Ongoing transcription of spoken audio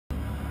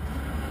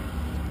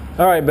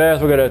Alright,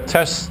 Beth, we're gonna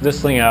test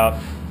this thing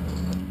out.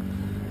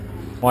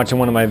 Watching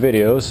one of my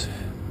videos.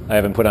 I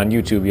haven't put on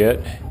YouTube yet.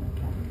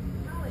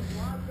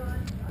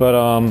 But,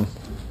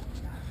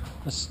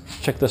 let's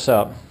check this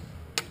out.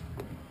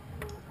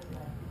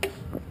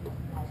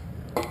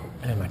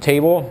 And my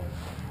table,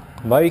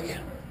 mic.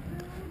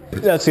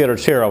 That's the other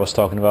chair I was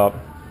talking about.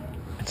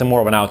 It's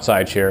more of an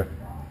outside chair.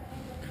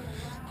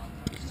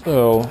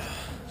 So,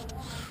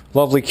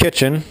 lovely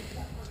kitchen.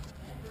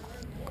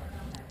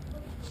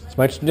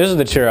 This is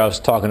the chair I was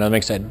talking about. It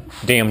makes that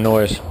damn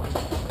noise.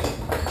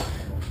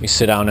 Let me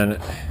sit down in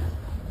it.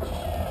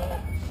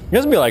 It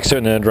doesn't be like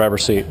sitting in the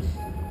driver's seat.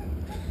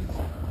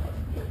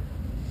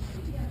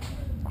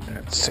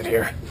 Let's sit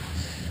here.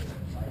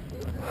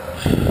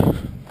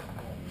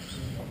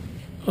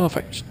 Oh, if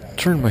I just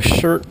turn my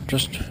shirt,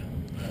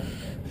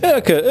 yeah,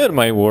 it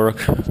might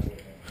work. I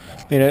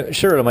mean,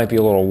 sure, it might be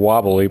a little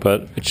wobbly,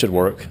 but it should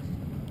work.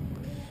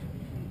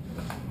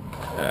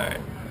 Alright.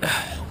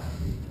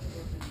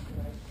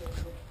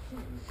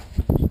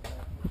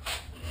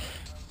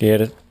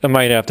 Yeah, I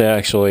might have to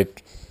actually...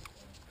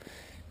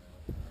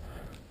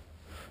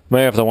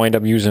 Might have to wind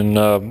up using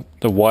the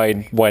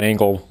wide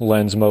angle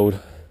lens mode.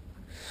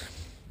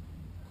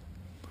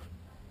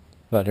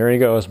 But here he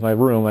goes, my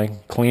room. I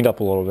cleaned up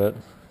a little bit.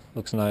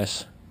 Looks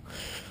nice.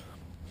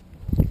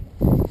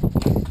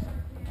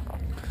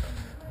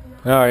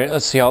 Alright,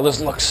 let's see how this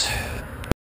looks.